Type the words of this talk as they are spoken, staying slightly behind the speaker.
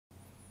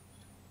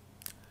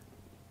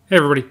Hey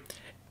everybody,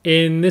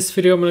 in this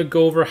video I'm going to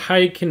go over how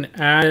you can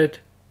add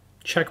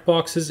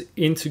checkboxes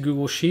into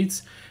Google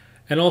Sheets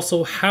and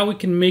also how we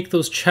can make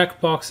those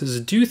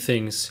checkboxes do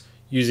things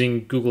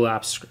using Google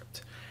Apps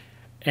Script.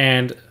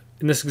 And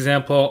in this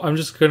example, I'm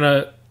just going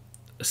to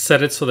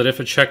set it so that if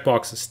a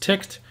checkbox is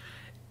ticked,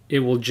 it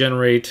will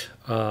generate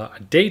a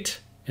date,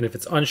 and if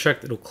it's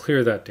unchecked, it'll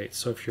clear that date.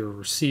 So if you're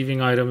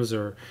receiving items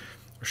or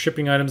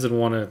shipping items and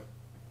want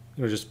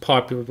to just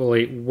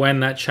populate when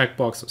that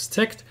checkbox was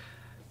ticked,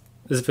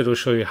 this video will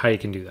show you how you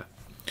can do that.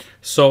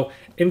 So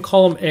in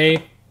column A,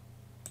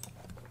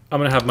 I'm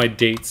going to have my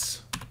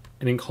dates,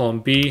 and in column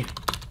B,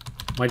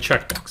 my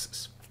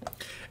checkboxes.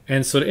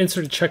 And so to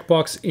insert a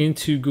checkbox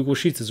into Google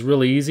Sheets is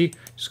really easy.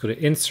 Just go to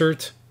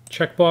Insert,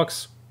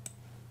 Checkbox.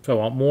 If I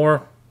want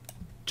more,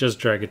 just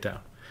drag it down.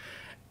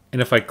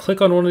 And if I click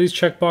on one of these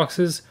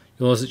checkboxes,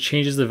 you'll notice it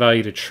changes the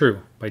value to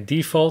true. By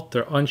default,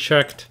 they're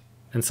unchecked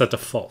and set to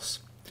false.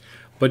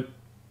 But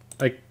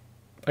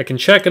I can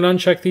check and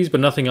uncheck these, but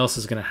nothing else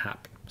is going to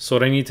happen. So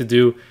what I need to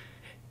do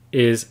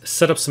is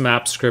set up some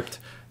app script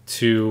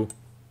to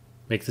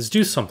make this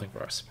do something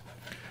for us.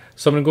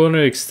 So I'm going to go into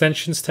the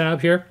Extensions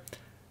tab here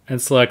and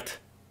select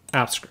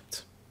App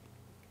Script.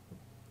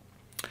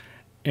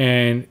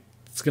 And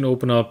it's going to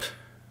open up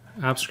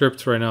App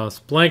Script. Right now it's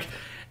blank.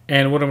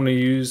 And what I'm going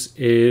to use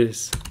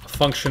is a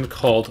function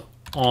called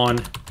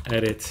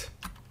onEdit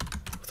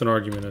with an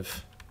argument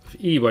of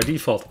E by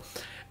default.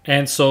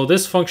 And so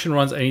this function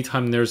runs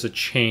anytime there's a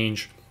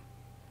change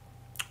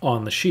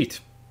on the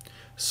sheet.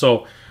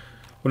 So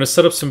I'm going to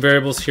set up some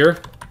variables here.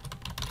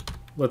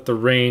 Let the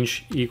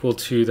range equal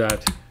to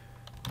that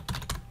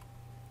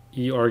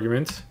E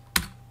argument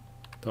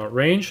dot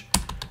range.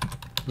 I'm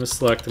going to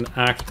select an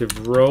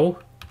active row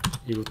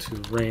equal to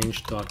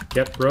range dot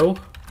get row.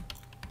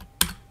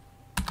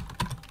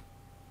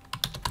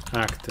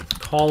 Active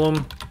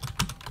column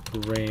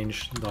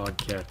range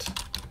dot get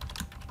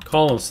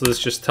column. So this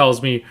just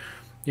tells me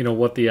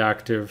what the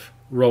active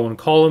row and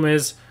column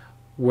is,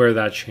 where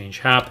that change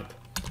happened.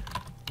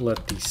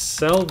 Let the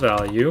cell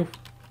value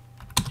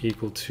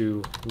equal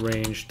to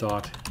range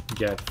dot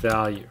get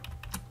value.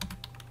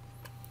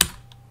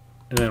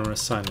 And then I'm going to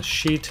assign the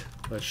sheet.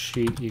 Let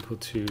sheet equal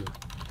to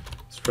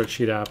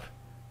spreadsheet app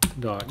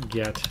dot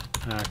get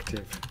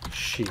active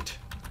sheet.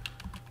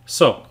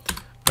 So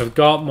I've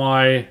got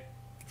my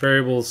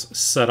variables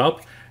set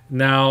up.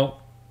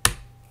 Now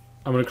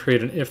I'm going to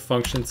create an if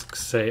function to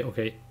say,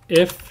 okay,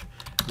 if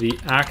the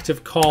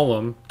active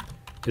column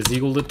is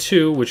equal to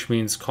 2, which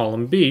means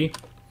column B,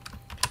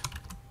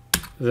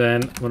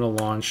 then I'm going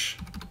to launch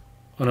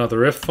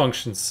another if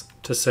functions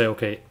to say,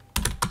 okay,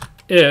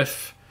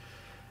 if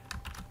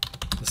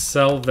the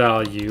cell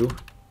value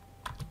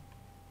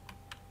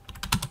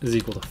is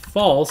equal to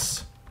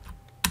false,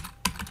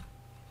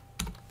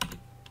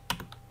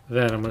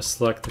 then I'm going to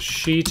select the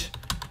sheet,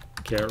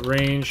 get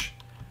range,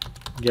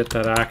 get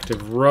that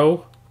active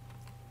row,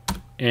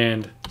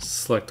 and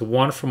select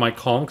 1 from my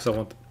column because I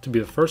want it to be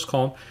the first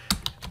column,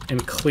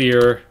 and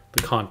clear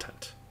the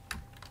content.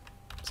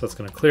 So that's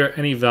going to clear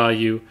any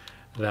value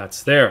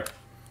that's there.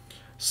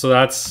 So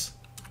that's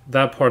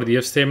that part of the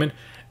if statement.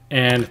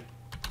 And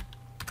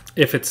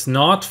if it's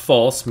not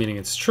false, meaning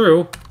it's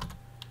true,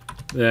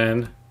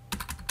 then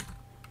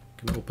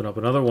I'm going to open up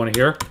another one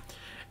here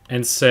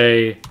and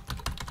say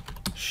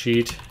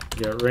sheet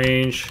get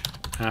range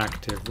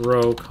active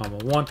row comma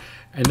 1,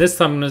 and this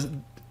time I'm going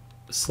to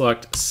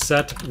select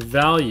set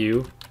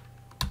value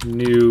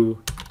new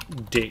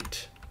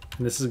date,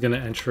 and this is going to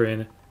enter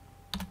in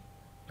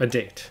a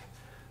date.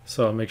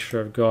 So I'll make sure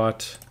I've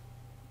got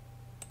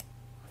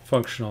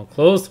function all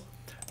closed,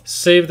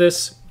 save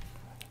this,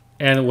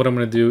 and what I'm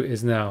going to do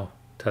is now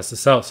test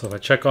this out. So if I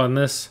check on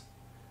this,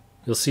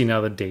 you'll see now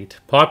the date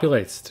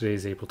populates. Today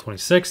is April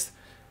 26th.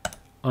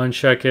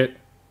 Uncheck it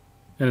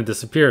and it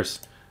disappears.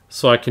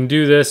 So I can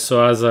do this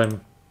so as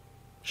I'm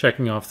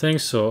checking off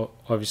things. So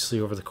obviously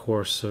over the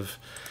course of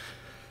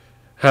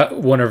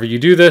whenever you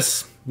do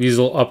this, these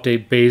will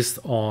update based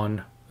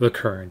on the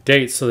current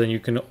date. So then you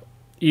can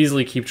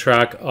easily keep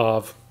track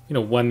of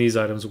when these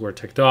items were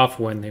ticked off,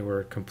 when they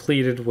were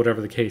completed,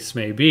 whatever the case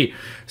may be.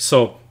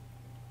 So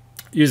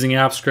using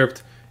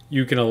AppScript,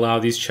 you can allow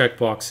these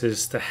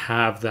checkboxes to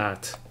have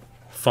that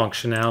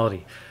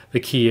functionality. The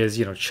key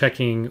is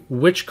checking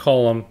which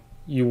column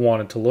you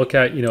wanted to look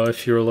at.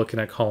 If you're looking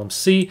at column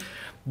C,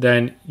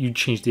 then you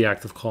change the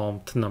active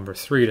column to number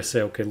 3 to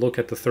say, okay, look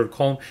at the third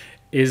column.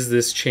 Is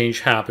this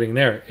change happening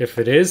there? If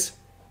it is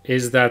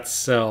that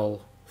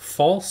cell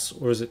false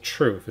or is it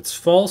true? If it's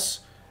false,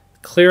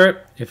 clear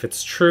it. If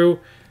it's true,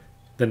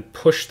 then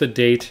push the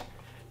date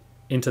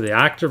into the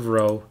active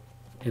row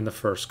in the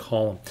first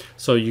column.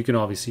 So you can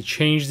obviously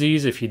change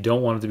these if you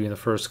don't want it to be in the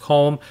first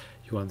column,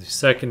 you want it to be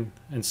second,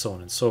 and so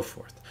on and so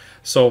forth.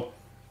 So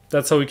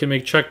that's how we can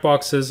make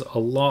checkboxes a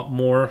lot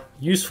more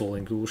useful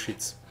in Google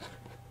Sheets.